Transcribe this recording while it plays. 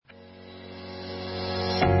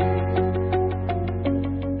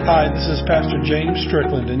Hi, this is Pastor James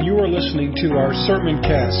Strickland, and you are listening to our sermon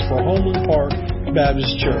cast for Homeland Park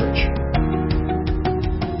Baptist Church.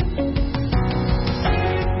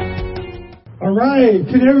 All right,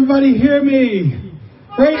 can everybody hear me?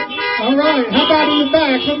 Great. All right, how about in the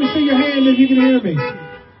back? Let me see your hand if you can hear me.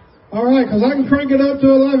 All right, because I can crank it up to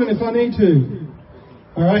 11 if I need to.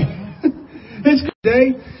 All right. It's good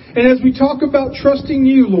day, and as we talk about trusting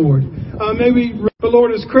you, Lord, maybe the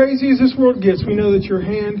Lord, as crazy as this world gets, we know that your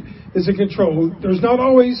hand is in control. There's not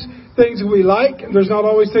always things that we like, and there's not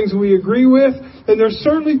always things that we agree with, and there's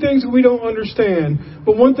certainly things that we don't understand.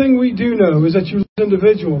 But one thing we do know is that you're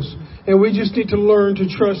individuals, and we just need to learn to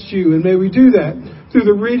trust you, and may we do that through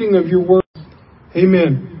the reading of your word.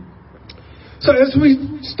 Amen. So as we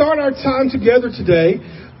start our time together today,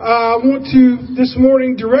 I want to, this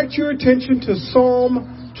morning, direct your attention to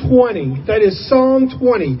Psalm 20. That is Psalm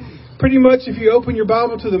 20. Pretty much, if you open your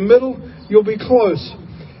Bible to the middle, you'll be close.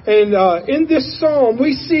 And in this psalm,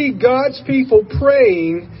 we see God's people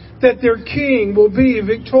praying that their king will be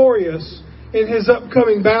victorious in his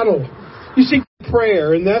upcoming battle. You see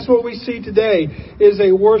prayer, and that's what we see today is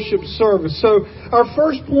a worship service. So our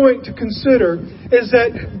first point to consider is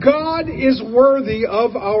that God is worthy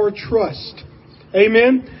of our trust.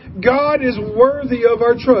 Amen. God is worthy of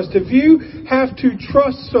our trust. If you have to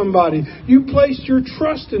trust somebody, you place your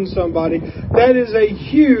trust in somebody, that is a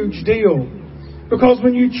huge deal. Because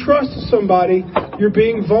when you trust somebody, you're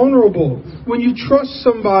being vulnerable. When you trust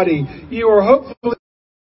somebody, you are hopefully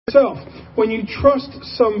yourself. When you trust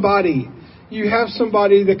somebody, you have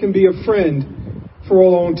somebody that can be a friend for a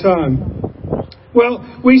long time.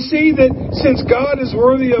 Well, we see that since God is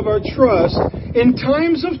worthy of our trust, in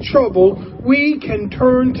times of trouble, we can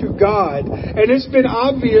turn to God. And it's been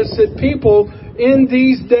obvious that people in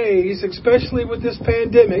these days, especially with this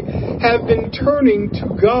pandemic, have been turning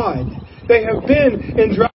to God. They have been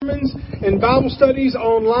in sermons and Bible studies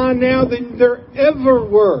online now than there ever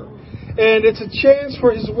were. And it's a chance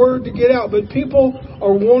for His Word to get out. But people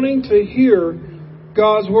are wanting to hear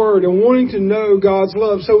God's Word and wanting to know God's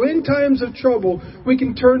love. So in times of trouble, we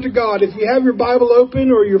can turn to God. If you have your Bible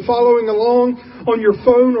open or you're following along on your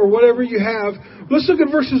phone or whatever you have, let's look at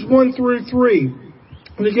verses 1 through 3.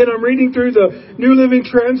 And again, I'm reading through the New Living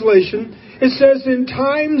Translation. It says, "In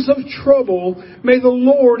times of trouble, may the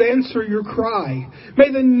Lord answer your cry. May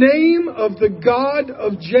the name of the God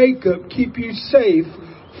of Jacob keep you safe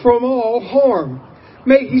from all harm.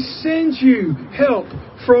 May He send you help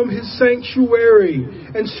from His sanctuary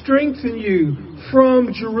and strengthen you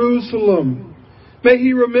from Jerusalem. May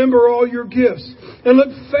He remember all your gifts and look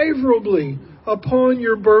favorably upon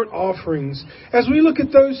your burnt offerings." As we look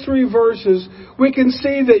at those three verses, we can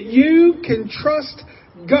see that you can trust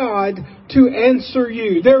God to answer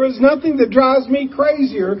you. There is nothing that drives me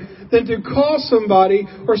crazier than to call somebody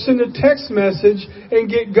or send a text message and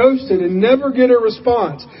get ghosted and never get a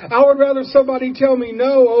response. I would rather somebody tell me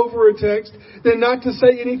no over a text than not to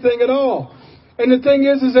say anything at all. And the thing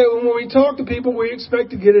is that when we talk to people, we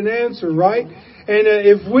expect to get an answer, right? And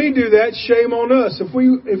if we do that, shame on us.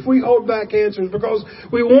 If we hold back answers, because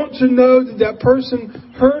we want to know that that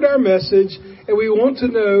person heard our message, and we want to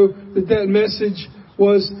know that that message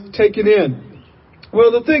was taken in. Well,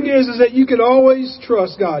 the thing is that you can always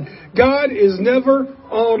trust God. God is never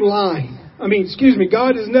online.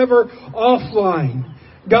 God is never offline.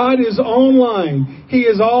 God is online. He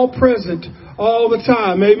is all present all the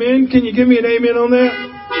time. Amen? Can you give me an amen on that?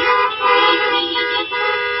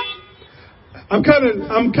 I'm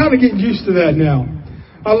kind of getting used to that now.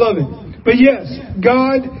 I love it. But yes,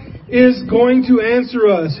 God is going to answer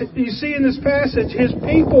us. You see in this passage, His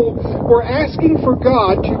people were asking for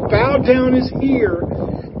God to bow down His ear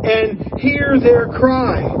and hear their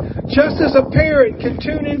cry. Just as a parent can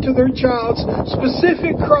tune into their child's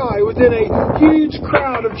specific cry within a huge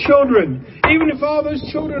crowd of children. Even if all those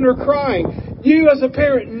children are crying, you as a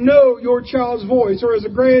parent know your child's voice, or as a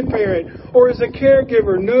grandparent, or as a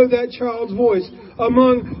caregiver, know that child's voice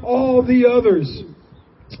among all the others.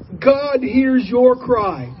 God hears your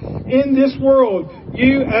cry in this world,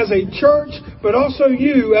 you as a church, but also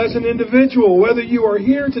you as an individual. Whether you are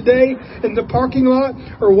here today in the parking lot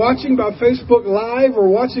or watching by Facebook Live or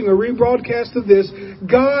watching a rebroadcast of this,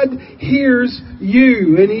 God hears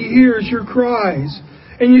you and He hears your cries.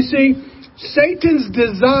 And you see, Satan's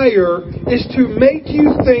desire is to make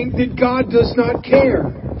you think that God does not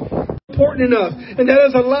care. Important enough. And that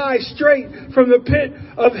is a lie straight from the pit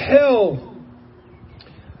of hell.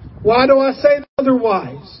 Why do I say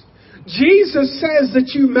otherwise? Jesus says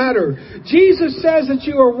that you matter. Jesus says that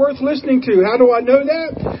you are worth listening to. How do I know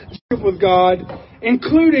that? With God,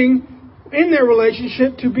 including in their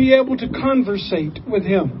relationship to be able to conversate with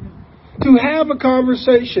Him, to have a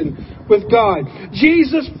conversation with God.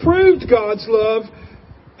 Jesus proved God's love,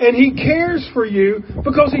 and He cares for you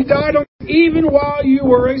because He died on even while you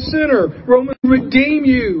were a sinner. Romans, redeem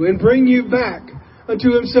you and bring you back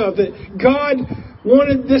unto Himself. That God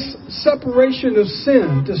wanted this separation of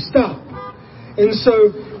sin to stop. And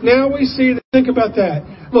so now we see, think about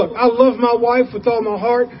that. Look, I love my wife with all my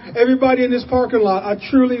heart. Everybody in this parking lot, I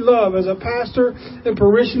truly love as a pastor and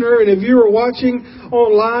parishioner. And if you are watching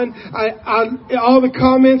online, all the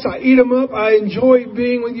comments, I eat them up. I enjoy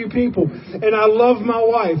being with you people. And I love my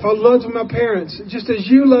wife. I love my parents, just as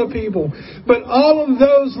you love people. But all of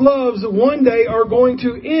those loves one day are going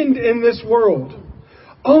to end in this world.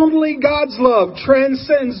 Only God's love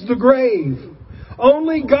transcends the grave.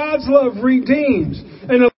 Only God's love redeems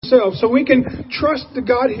in itself. So we can trust that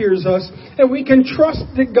God hears us, and we can trust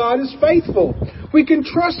that God is faithful. We can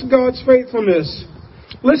trust God's faithfulness.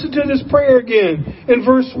 Listen to this prayer again in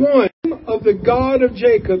verse 1. Of the God of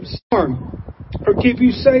Jacob's harm, or keep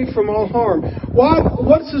you safe from all harm.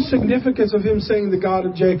 What's the significance of him saying the God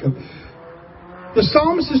of Jacob? The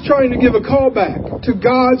psalmist is trying to give a callback to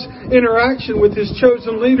God's interaction with His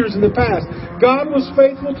chosen leaders in the past. God was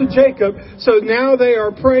faithful to Jacob, so now they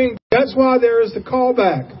are praying. That's why there is the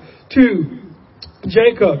callback to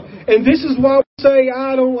Jacob. And this is why we say,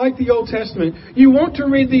 I don't like the Old Testament. You want to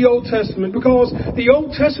read the Old Testament because the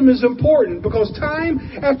Old Testament is important. Because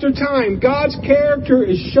time after time, God's character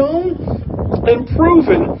is shown and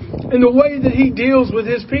proven in the way that He deals with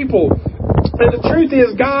His people. And the truth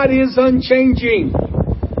is, God is unchanging.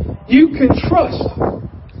 You can trust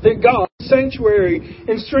that God is sanctuary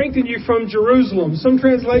and strengthen you from Jerusalem. Some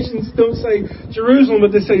translations don't say Jerusalem,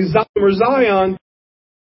 but they say Zion or Zion.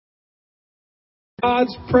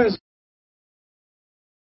 God's presence,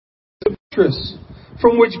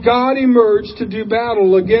 from which God emerged to do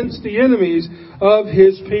battle against the enemies of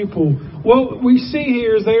His people. What we see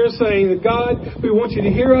here is they are saying that God, we want you to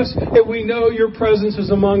hear us, and we know your presence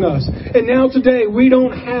is among us. And now today, we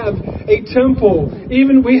don't have a temple.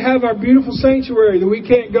 Even we have our beautiful sanctuary that we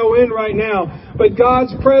can't go in right now. But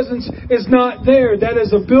God's presence is not there. That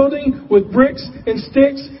is a building with bricks and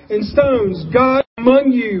sticks and stones. God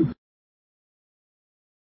among you.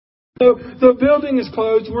 So the building is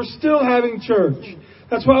closed. We're still having church.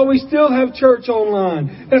 That's why we still have church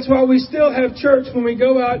online. That's why we still have church when we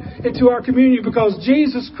go out into our community, because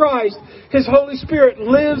Jesus Christ, His Holy Spirit,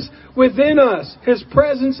 lives within us. His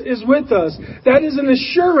presence is with us. That is an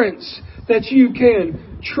assurance that you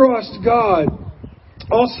can trust God.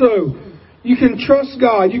 Also, you can trust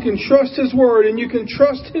God, you can trust His Word, and you can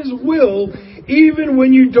trust His will even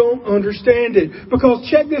when you don't understand it. Because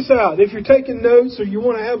check this out. If you're taking notes or you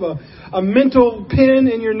want to have a mental pen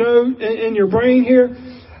in your brain here,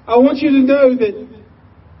 I want you to know that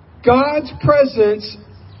God's presence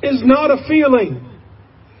is not a feeling.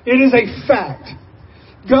 It is a fact.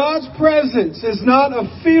 God's presence is not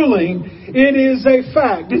a feeling. It is a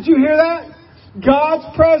fact. Did you hear that?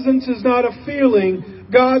 God's presence is not a feeling.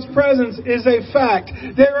 God's presence is a fact.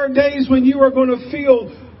 There are days when you are going to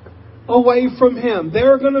feel away from Him.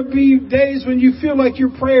 There are going to be days when you feel like your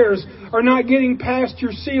prayers are not getting past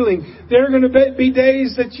your ceiling. There are going to be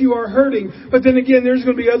days that you are hurting. But then again, there's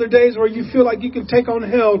going to be other days where you feel like you can take on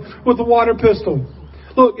hell with a water pistol.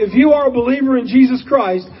 Look, if you are a believer in Jesus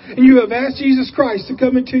Christ and you have asked Jesus Christ to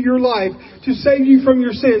come into your life to save you from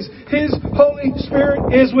your sins, His Holy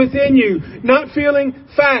Spirit is within you. Not feeling,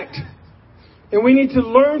 fact. And we need to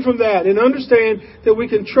learn from that and understand that we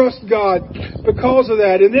can trust God because of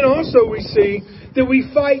that. And then also we see that we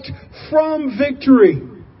fight from victory,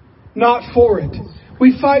 not for it.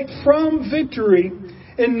 We fight from victory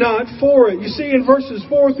and not for it. You see, in verses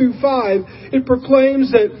 4 through 5, it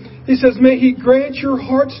proclaims that He says, may He grant your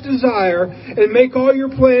heart's desire and make all your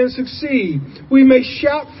plans succeed. We may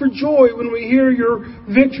shout for joy when we hear your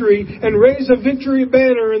victory and raise a victory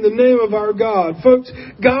banner in the name of our God. Folks,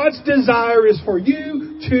 God's desire is for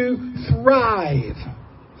you to thrive.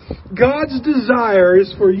 God's desire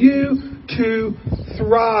is for you to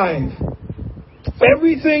thrive.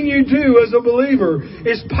 Everything you do as a believer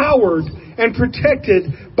is powered and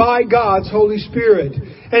protected by God's Holy Spirit.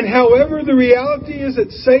 And however, the reality is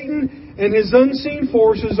that Satan and his unseen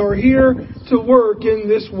forces are here to work in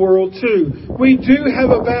this world too. We do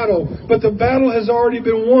have a battle, but the battle has already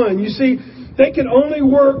been won. You see, they can only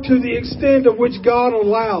work to the extent of which God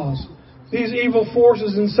allows these evil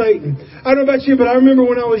forces in Satan. I don't know about you, but I remember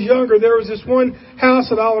when I was younger, there was this one house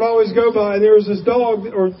that I would always go by, and there was this dog,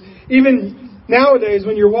 or even nowadays,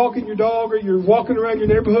 when you're walking your dog or you're walking around your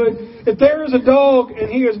neighborhood, if there is a dog and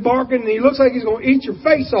he is barking and he looks like he's going to eat your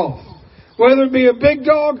face off, Whether it be a big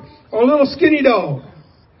dog or a little skinny dog.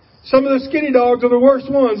 Some of the skinny dogs are the worst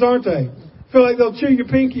ones, aren't they? Feel like they'll chew your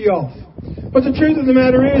pinky off. But the truth of the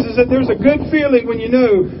matter is that there's a good feeling when you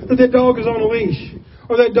know that dog is on a leash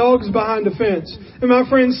or that dog is behind a fence. And my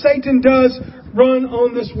friends, Satan does run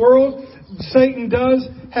on this world. Satan does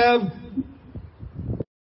have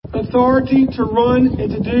authority to run and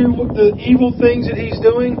to do the evil things that he's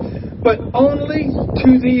doing, but only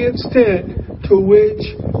to the extent to which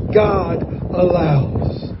God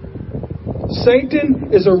allows. Satan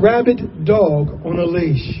is a rabid dog on a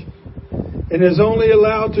leash and is only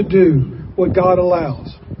allowed to do what God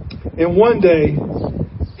allows. And one day,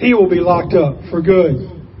 he will be locked up for good.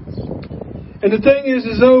 And the thing is,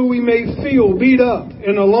 though we may feel beat up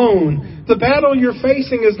and alone, the battle you're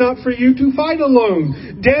facing is not for you to fight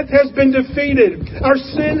alone. Death has been defeated. Our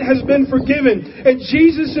sin has been forgiven. And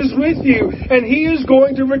Jesus is with you. And He is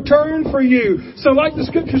going to return for you. So like the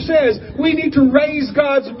Scripture says, we need to raise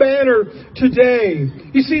God's banner today.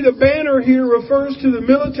 You see, the banner here refers to the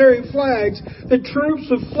military flags that troops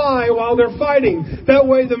would fly while they're fighting. That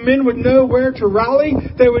way the men would know where to rally.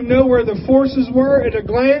 They would know where the forces were at a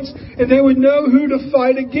glance. And they would know who to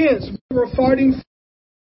fight against. We were fighting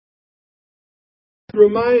to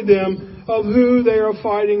remind them of who they are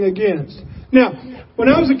fighting against. Now, when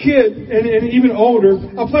I was a kid, and even older,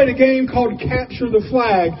 I played a game called Capture the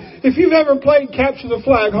Flag. If you've ever played Capture the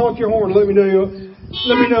Flag, honk your horn. Let me know.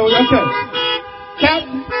 Okay.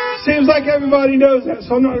 Seems like everybody knows that,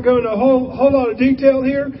 so I'm not going to a whole lot of detail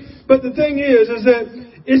here. But the thing is that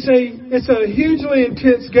it's a hugely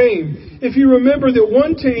intense game. If you remember that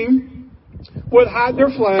one team would hide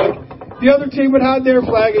their flag, the other team would hide their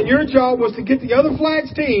flag, and your job was to get the other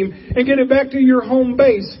flag's team and get it back to your home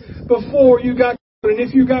base before you got caught. And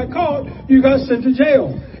if you got caught, you got sent to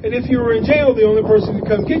jail. And if you were in jail, the only person to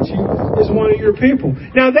come get you is one of your people.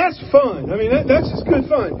 Now, that's fun. I mean, that's just good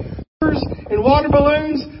fun. And water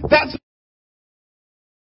balloons, that's...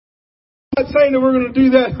 I'm not saying that we're going to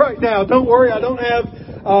do that right now. Don't worry, I don't have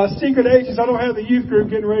secret agents. I don't have the youth group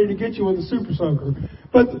getting ready to get you with a super soaker.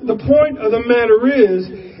 But the point of the matter is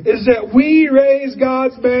that we raise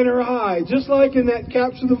God's banner high, just like in that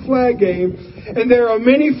Capture the Flag game. And there are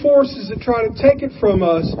many forces that try to take it from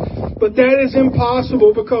us, but that is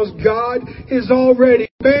impossible because God is already.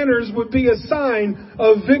 Banners would be a sign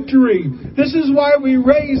of victory. This is why we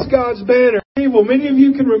raise God's banner. Evil. Many of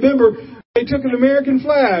you can remember they took an American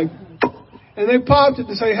flag and they popped it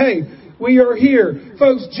to say, hey, we are here.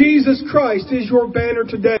 Folks, Jesus Christ is your banner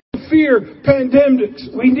today. Fear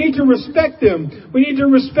pandemics. We need to respect them. We need to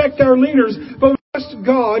respect our leaders, but we trust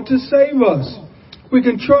God to save us. We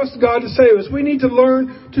can trust God to save us. We need to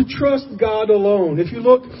learn to trust God alone. If you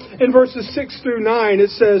look in verses 6 through 9,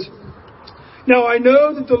 it says, now I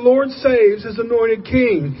know that the Lord saves His anointed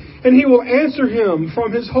king, and He will answer him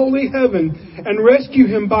from His holy heaven and rescue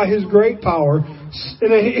him by His great power.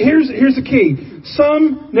 And here's the key.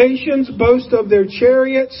 Some nations boast of their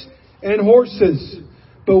chariots and horses,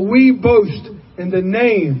 but we boast in the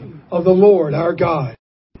name of the Lord our God.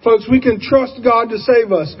 Folks, we can trust God to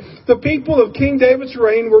save us. The people of King David's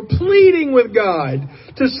reign were pleading with God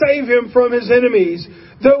to save him from his enemies.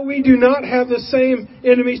 Though we do not have the same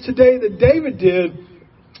enemies today that David did,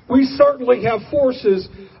 we certainly have forces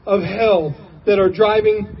of hell that are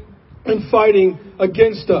driving and fighting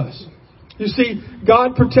against us. You see,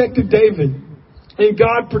 God protected David, and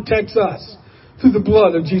God protects us through the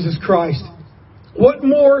blood of Jesus Christ. What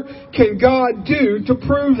more can God do to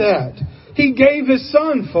prove that? He gave His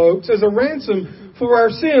Son, folks, as a ransom for our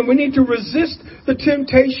sin. We need to resist the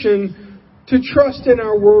temptation to trust in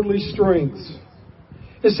our worldly strengths.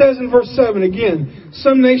 It says in verse 7 again,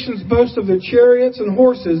 some nations boast of their chariots and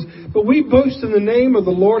horses, but we boast in the name of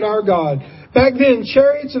the Lord our God. Back then,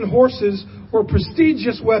 chariots and horses were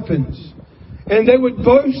prestigious weapons. And they would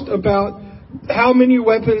boast about how many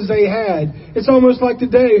weapons they had. It's almost like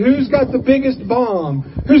today. Who's got the biggest bomb?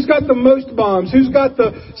 Who's got the most bombs? Who's got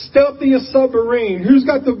the stealthiest submarine? Who's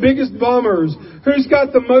got the biggest bombers? Who's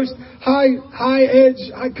got the most high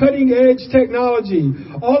cutting edge technology?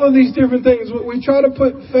 All of these different things. We try to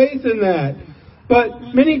put faith in that.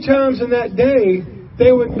 But many times in that day,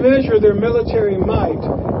 they would measure their military might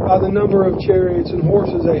by the number of chariots and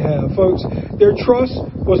horses they have. Folks, their trust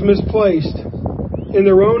was misplaced in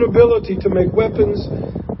their own ability to make weapons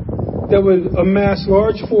that would amass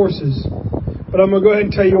large forces. But I'm going to go ahead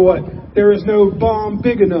and tell you what. There is no bomb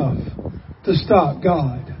big enough to stop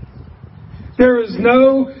God. There is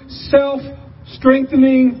no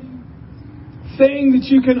self-strengthening thing that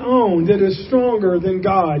you can own that is stronger than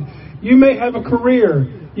God. You may have a career.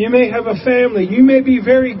 You may have a family. You may be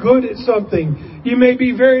very good at something. You may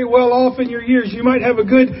be very well off in your years. You might have a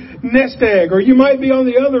good nest egg. Or you might be on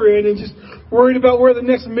the other end and just worried about where the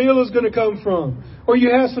next meal is going to come from. Or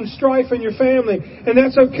you have some strife in your family. And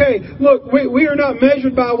that's okay. Look, we are not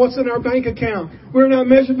measured by what's in our bank account. We're not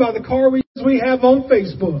measured by the car we have on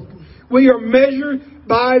Facebook. We are measured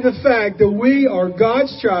by the fact that we are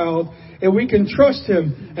God's child and we can trust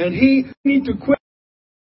Him. And He needs to quit.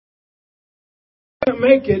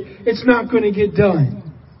 Make it, it's not going to get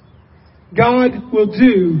done. God will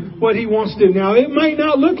do what He wants to do. Now, it might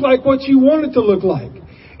not look like what you want it to look like.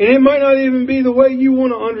 And it might not even be the way you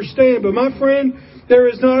want to understand. But my friend, there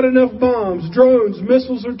is not enough bombs, drones,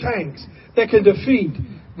 missiles, or tanks that can defeat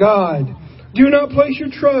God. Do not place your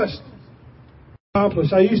trust.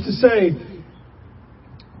 I used to say,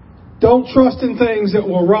 don't trust in things that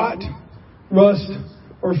will rot, rust,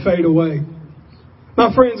 or fade away.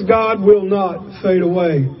 My friends, God will not fade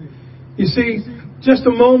away. You see, just a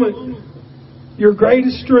moment, your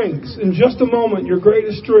greatest strengths, in just a moment, your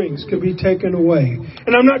greatest strengths can be taken away.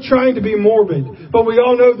 And I'm not trying to be morbid, but we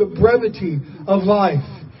all know the brevity of life.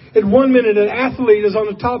 At 1 minute, an athlete is on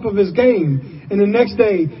the top of his game, and the next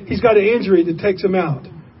day, he's got an injury that takes him out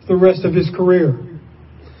for the rest of his career.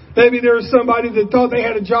 Maybe there was somebody that thought they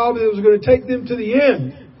had a job that was going to take them to the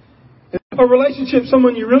end. A relationship,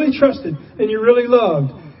 someone you really trusted and you really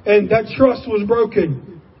loved, and that trust was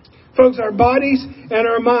broken. Folks, our bodies and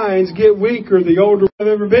our minds get weaker the older we've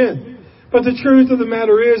ever been. But the truth of the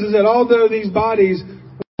matter is that although these bodies,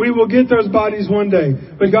 we will get those bodies one day.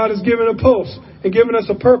 But God has given a pulse and given us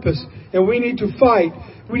a purpose. And we need to fight.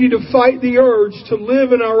 We need to fight the urge to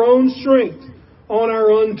live in our own strength, on our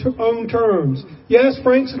own terms. Yes,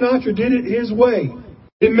 Frank Sinatra did it his way.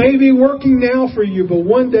 It may be working now for you, but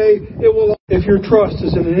one day it will, if your trust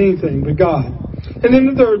isn't in anything but God. And then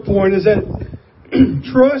the third point is that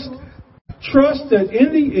trust that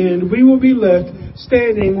in the end we will be left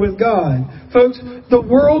standing with God. Folks, the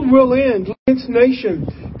world will end against nation,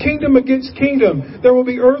 kingdom against kingdom. There will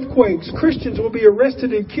be earthquakes. Christians will be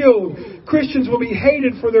arrested and killed. Christians will be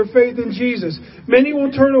hated for their faith in Jesus. Many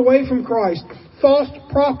will turn away from Christ. False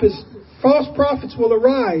prophets will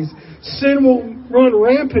arise. Sin will run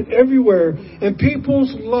rampant everywhere. And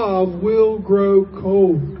people's love will grow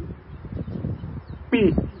cold.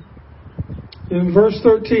 In verse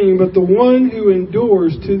 13, but the one who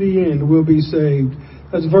endures to the end will be saved.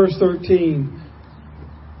 That's verse 13.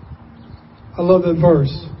 I love that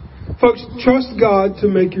verse. Folks, trust God to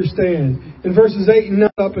make your stand. In verses 8 and 9,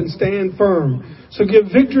 up and stand firm. So give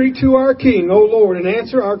victory to our King, O Lord, and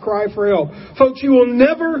answer our cry for help. Folks, you will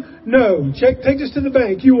never know, take this to the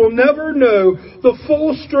bank, you will never know the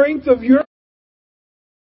full strength of your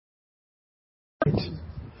faith.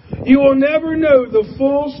 You will never know the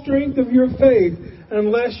full strength of your faith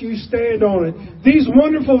unless you stand on it. These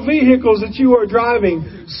wonderful vehicles that you are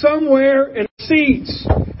driving, somewhere in seats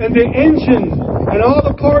and the engine and all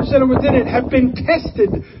the parts that are within it have been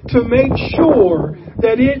tested to make sure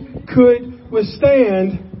that it could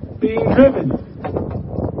withstand being driven.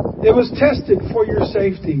 It was tested for your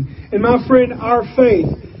safety. And my friend, our faith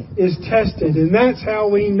is tested. And that's how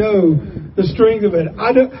we know the strength of it.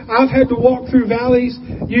 I've had to walk through valleys.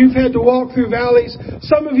 You've had to walk through valleys.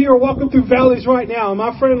 Some of you are walking through valleys right now.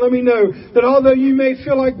 My friend, let me know that although you may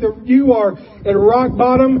feel like you are at rock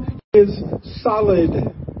bottom, it is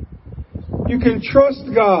solid. You can trust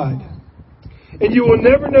God. And you will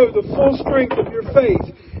never know the full strength of your faith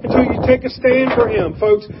until you take a stand for Him,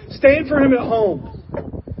 folks. Stand for Him at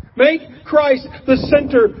home. Make Christ the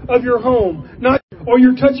center of your home, not or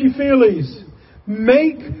your touchy-feelies.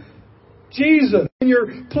 Make Jesus in your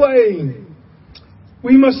playing.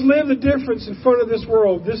 We must live the difference in front of this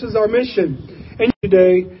world. This is our mission. And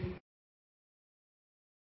today,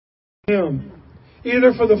 Him,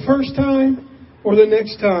 either for the first time or the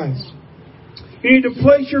next time. You need to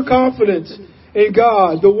place your confidence in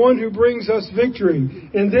God, the one who brings us victory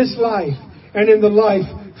in this life and in the life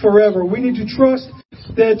forever. We need to trust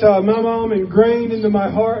that my mom ingrained into my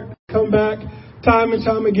heart, come back time and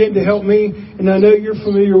time again to help me, and I know you're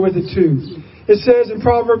familiar with it too. It says in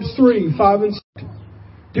Proverbs 3, 5 and 6,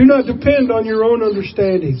 do not depend on your own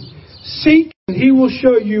understanding. Seek, and He will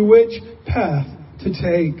show you which path to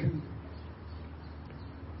take.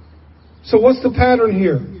 So what's the pattern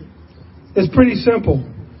here? It's pretty simple.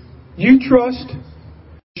 You trust,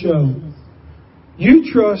 show.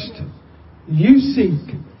 You trust, you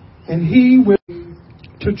seek, and He will.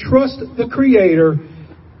 To trust the Creator,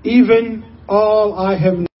 even all I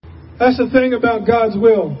have known. That's the thing about God's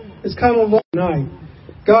will. It's kind of long night.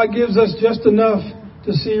 God gives us just enough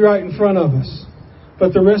to see right in front of us.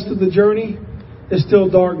 But the rest of the journey is still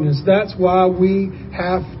darkness. That's why we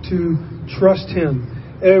have to trust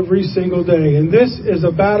Him every single day. And this is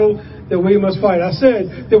a battle that we must fight. I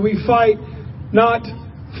said that we fight not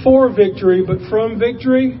for victory, but from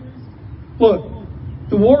victory. Look,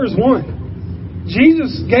 the war is won.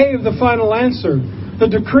 Jesus gave the final answer. The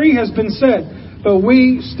decree has been set, but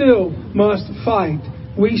we still must fight.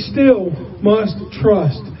 We still must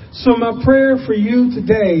trust. So my prayer for you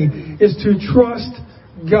today is to trust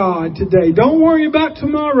God today. Don't worry about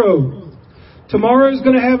tomorrow. Tomorrow is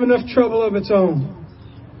going to have enough trouble of its own.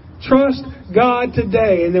 Trust God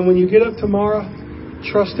today, and then when you get up tomorrow,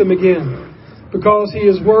 trust Him again. Because He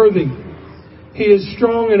is worthy. He is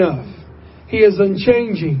strong enough. He is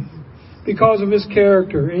unchanging because of His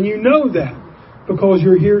character. And you know that because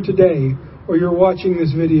you're here today or you're watching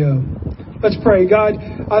this video. Let's pray. God,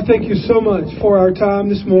 I thank You so much for our time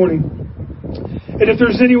this morning. And if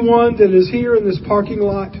there's anyone that is here in this parking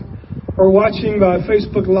lot or watching by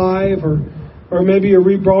Facebook Live or maybe a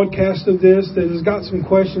rebroadcast of this that has got some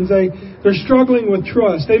questions, they're struggling with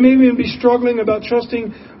trust. They may even be struggling about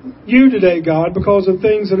trusting You today, God, because of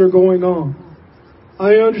things that are going on.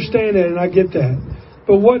 I understand that and I get that.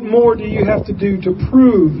 But what more do You have to do to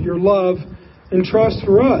prove Your love and trust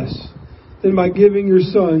for us than by giving Your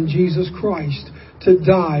Son, Jesus Christ, to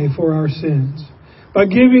die for our sins? By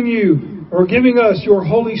giving You or giving us Your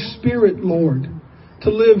Holy Spirit, Lord, to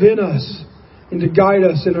live in us and to guide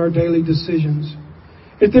us in our daily decisions.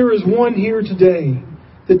 If there is one here today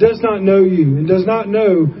that does not know You and does not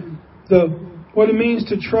know what it means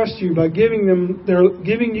to trust You by giving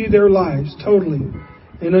You their lives totally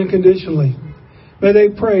and unconditionally, may they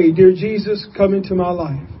pray, Dear Jesus, come into my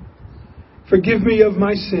life. Forgive me of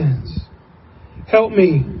my sins. Help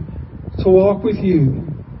me to walk with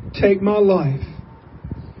You. Take my life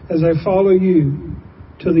as I follow You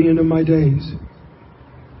to the end of my days.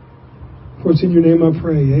 For it's in Your name I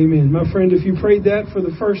pray. Amen. My friend, if you prayed that for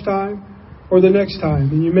the first time or the next time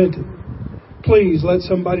and you meant it, please let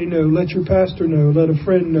somebody know. Let your pastor know. Let a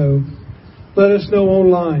friend know. Let us know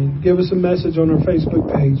online. Give us a message on our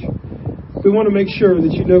Facebook page. We want to make sure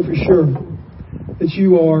that you know for sure that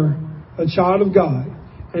you are a child of God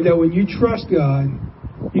and that when you trust God,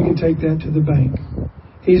 you can take that to the bank.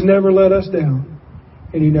 He's never let us down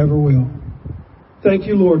and He never will. Thank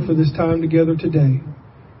You, Lord, for this time together today.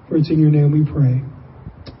 For it's in Your name we pray.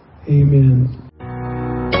 Amen.